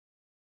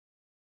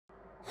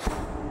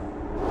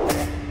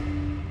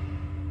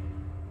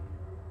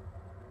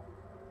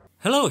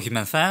Hello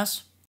Hitman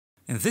fans!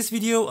 In this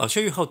video I'll show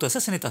you how to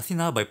assassinate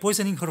Athena by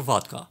poisoning her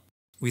vodka.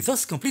 We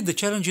thus complete the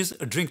challenges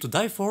A Drink to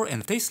Die For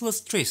and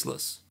Tasteless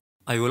Traceless.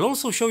 I will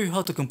also show you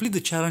how to complete the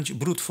challenge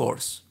Brute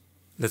Force.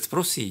 Let's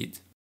proceed.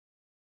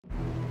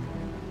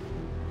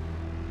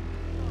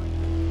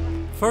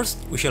 First,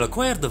 we shall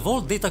acquire the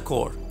Vault Data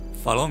Core.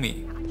 Follow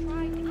me.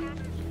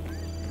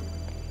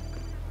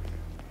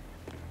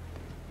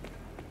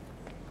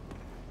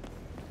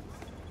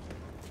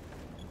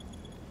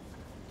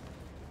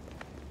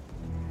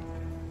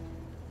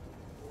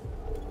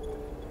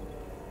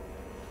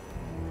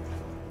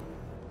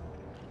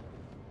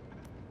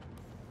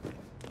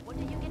 What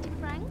are you getting,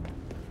 Frank?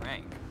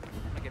 Frank?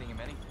 I'm not getting him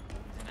anything.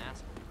 He's an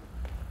asshole.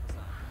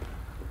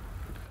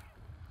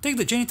 Take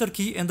the janitor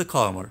key and the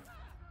calmer.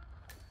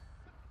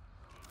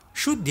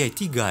 Shoot the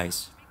IT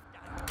guys.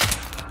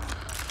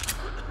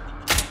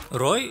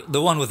 Roy,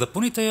 the one with the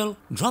ponytail,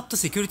 dropped the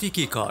security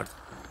keycard.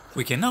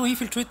 We can now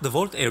infiltrate the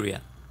vault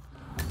area.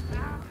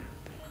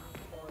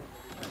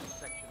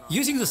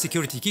 Using the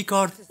security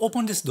keycard,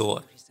 open this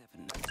door.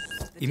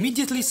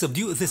 Immediately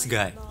subdue this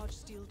guy.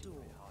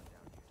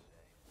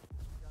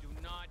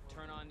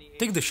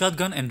 Take the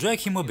shotgun and drag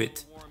him a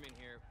bit.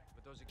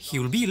 He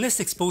will be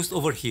less exposed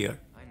over here.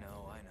 I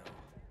know.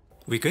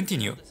 We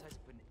continue.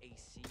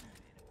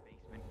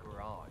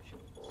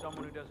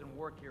 Someone who doesn't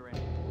work here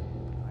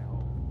anymore, I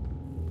hope.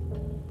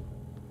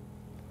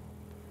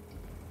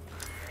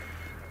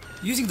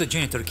 Using the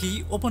janitor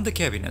key, open the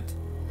cabinet.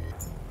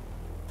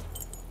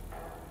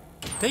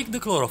 Take the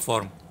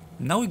chloroform.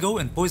 Now we go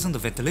and poison the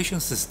ventilation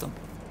system.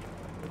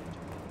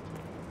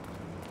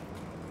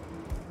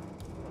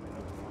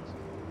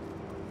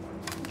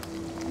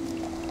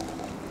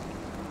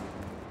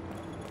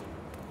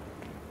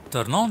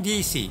 Turn on the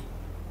AC.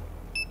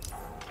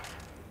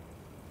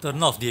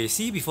 Turn off the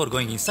AC before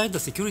going inside the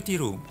security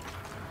room.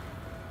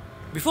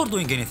 Before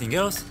doing anything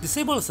else,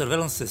 disable the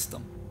surveillance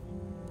system.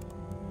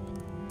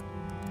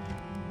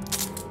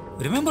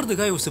 Remember the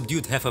guy we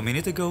subdued half a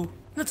minute ago?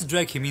 Let's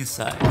drag him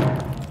inside.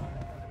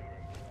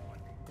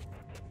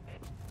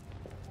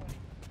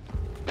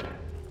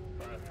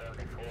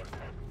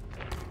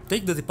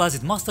 Take the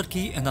deposit master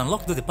key and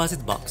unlock the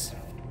deposit box.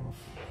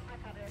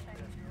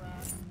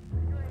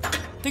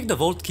 Take the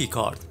vault key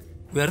card.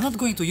 We are not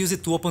going to use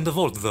it to open the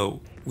vault though.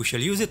 We shall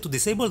use it to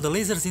disable the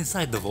lasers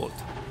inside the vault.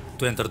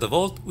 To enter the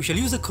vault, we shall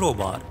use a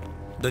crowbar.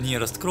 The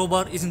nearest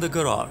crowbar is in the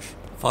garage.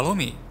 Follow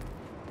me.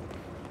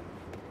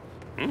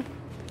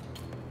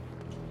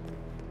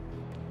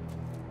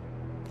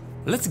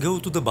 Let's go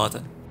to the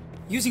button.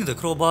 Using the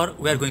crowbar,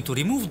 we are going to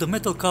remove the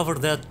metal cover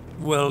that,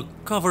 well,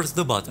 covers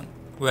the button.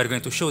 We are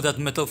going to show that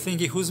metal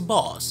thingy who's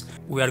boss.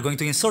 We are going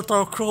to insert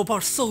our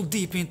crowbar so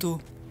deep into...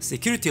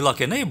 Security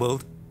lock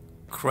enabled?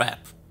 Crap.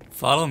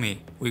 Follow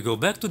me. We go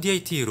back to the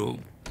IT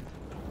room.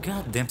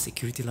 Goddamn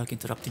security lock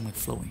interrupting my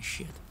flow and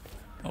shit.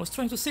 I was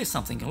trying to say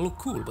something and look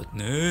cool, but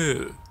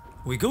no.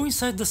 We go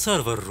inside the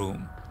server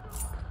room.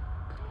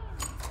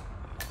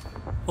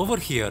 Over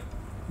here,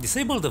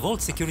 disable the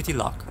vault security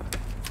lock.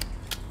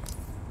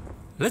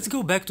 Let's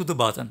go back to the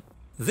button.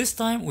 This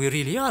time we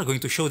really are going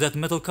to show that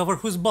metal cover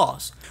who's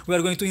boss. We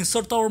are going to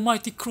insert our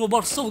mighty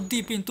crowbar so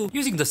deep into...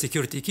 Using the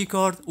security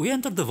keycard, we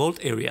enter the vault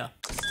area.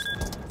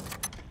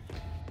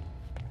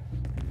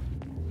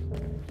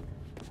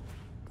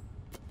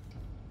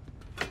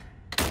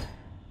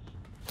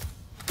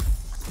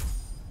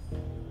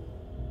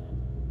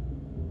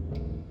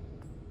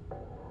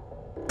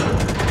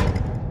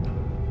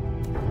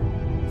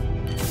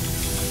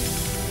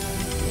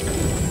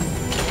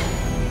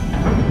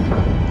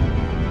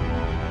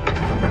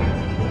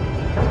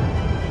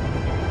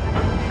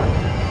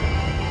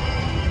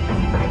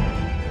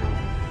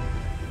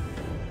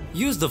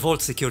 Use the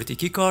vault security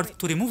keycard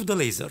to remove the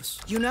lasers.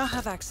 You now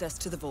have access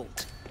to the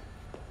vault.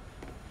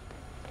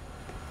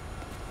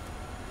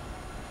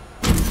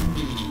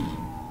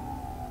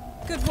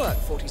 Good work,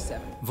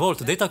 47.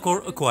 Vault data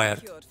core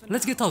acquired.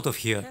 Let's get out of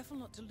here. Careful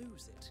not to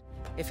lose it.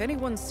 If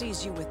anyone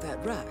sees you with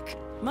that rack,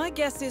 my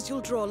guess is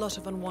you'll draw a lot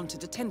of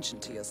unwanted attention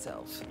to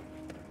yourself.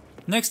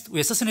 Next,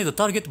 we assassinate the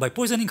target by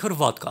poisoning her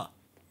vodka.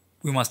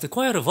 We must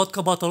acquire a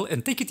vodka bottle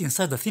and take it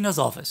inside Athena's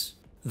office.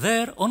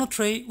 There, on a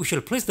tray, we shall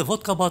place the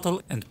vodka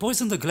bottle and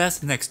poison the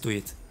glass next to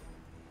it.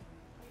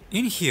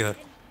 In here,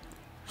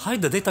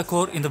 hide the data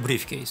core in the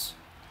briefcase.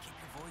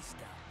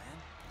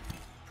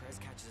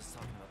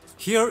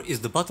 Here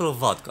is the bottle of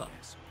vodka.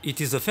 It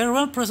is a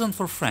farewell present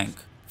for Frank.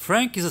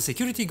 Frank is a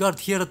security guard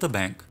here at the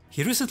bank.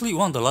 He recently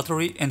won the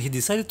lottery and he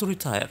decided to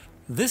retire.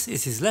 This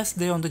is his last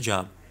day on the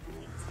job.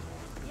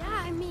 Yeah,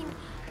 I mean,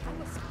 I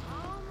was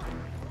calm.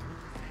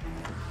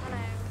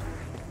 Hello.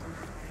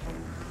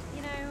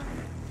 You know,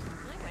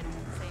 I went to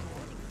the same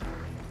boarding school.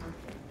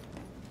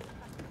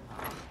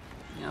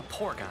 Yeah,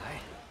 poor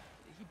guy.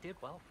 He did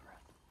well for us.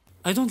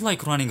 I don't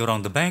like running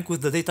around the bank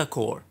with the data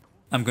core.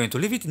 I'm going to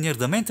leave it near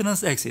the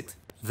maintenance exit.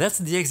 That's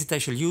the exit I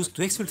shall use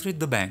to exfiltrate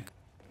the bank.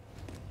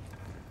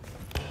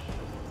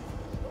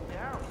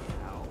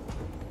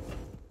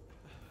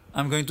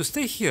 I'm going to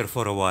stay here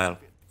for a while.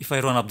 If I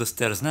run up the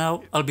stairs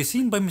now, I'll be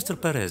seen by Mr.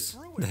 Perez,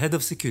 the head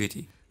of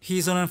security. He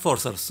is an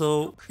enforcer,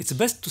 so it's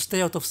best to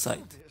stay out of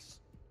sight.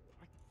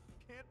 I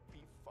can't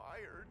be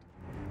fired.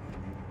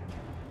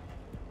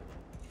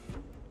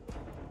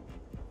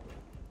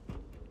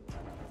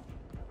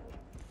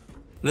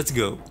 Let's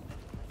go.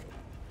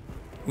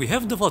 We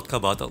have the vodka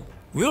bottle.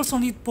 We also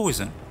need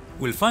poison.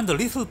 We'll find a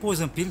lethal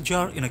poison pill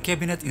jar in a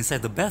cabinet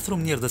inside the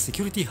bathroom near the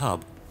security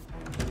hub.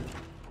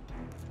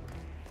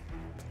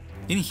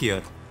 In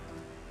here,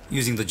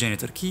 using the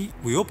janitor key,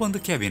 we open the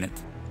cabinet.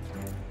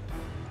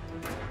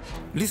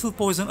 Lethal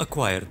poison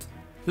acquired.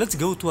 Let's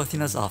go to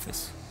Athena's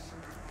office.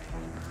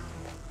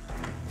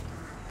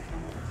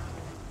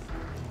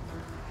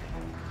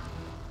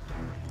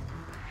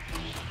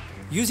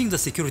 Using the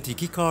security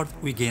keycard,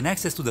 we gain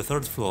access to the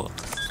third floor.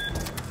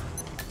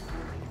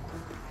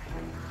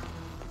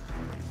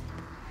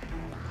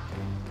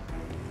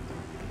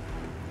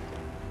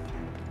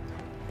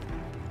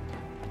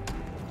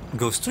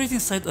 Go straight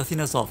inside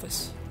Athena's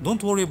office.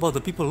 Don't worry about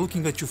the people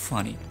looking at you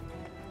funny.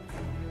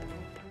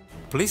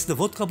 Place the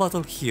vodka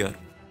bottle here.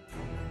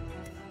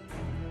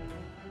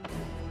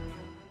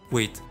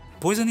 Wait,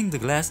 poisoning the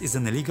glass is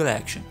an illegal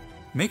action.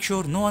 Make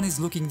sure no one is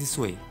looking this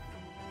way.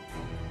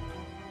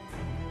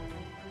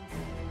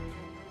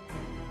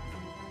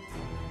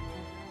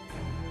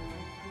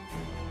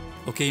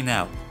 Okay,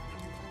 now.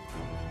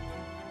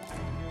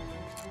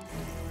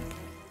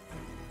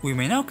 We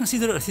may now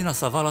consider Athena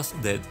Savalas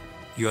dead.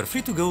 You are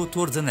free to go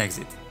towards an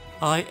exit.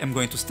 I am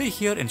going to stay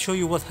here and show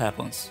you what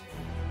happens.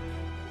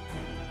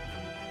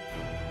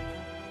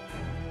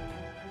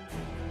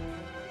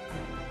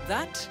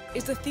 That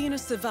is Athena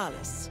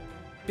Savalas,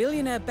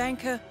 billionaire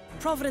banker,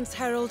 Providence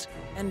Herald,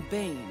 and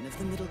bane of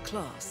the middle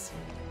class.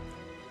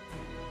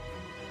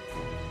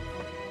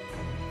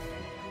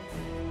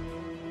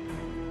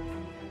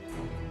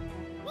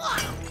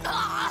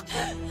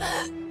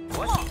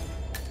 What?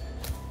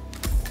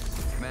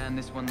 Man,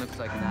 this one looks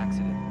like an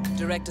accident.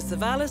 Director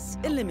Savalas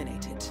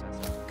eliminated.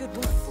 Good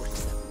work,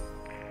 47.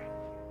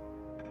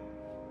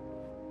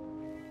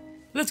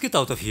 Let's get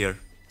out of here.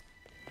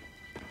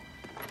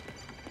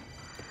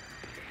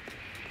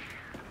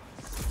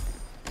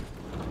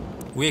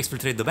 We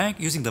exfiltrate the bank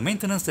using the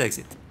maintenance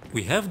exit.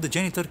 We have the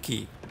janitor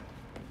key.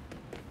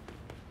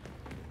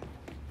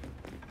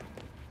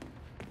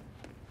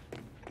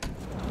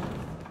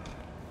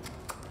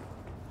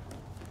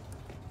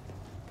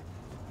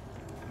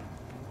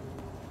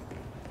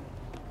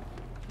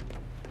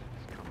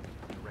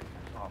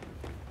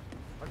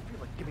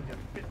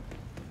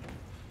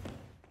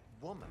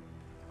 Woman,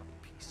 a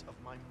piece of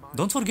my mind.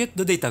 Don't forget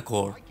the data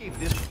core. I gave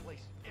this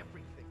place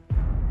everything.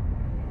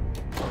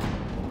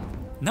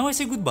 Now I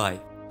say goodbye,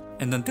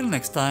 and until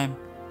next time,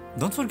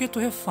 don't forget to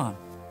have fun.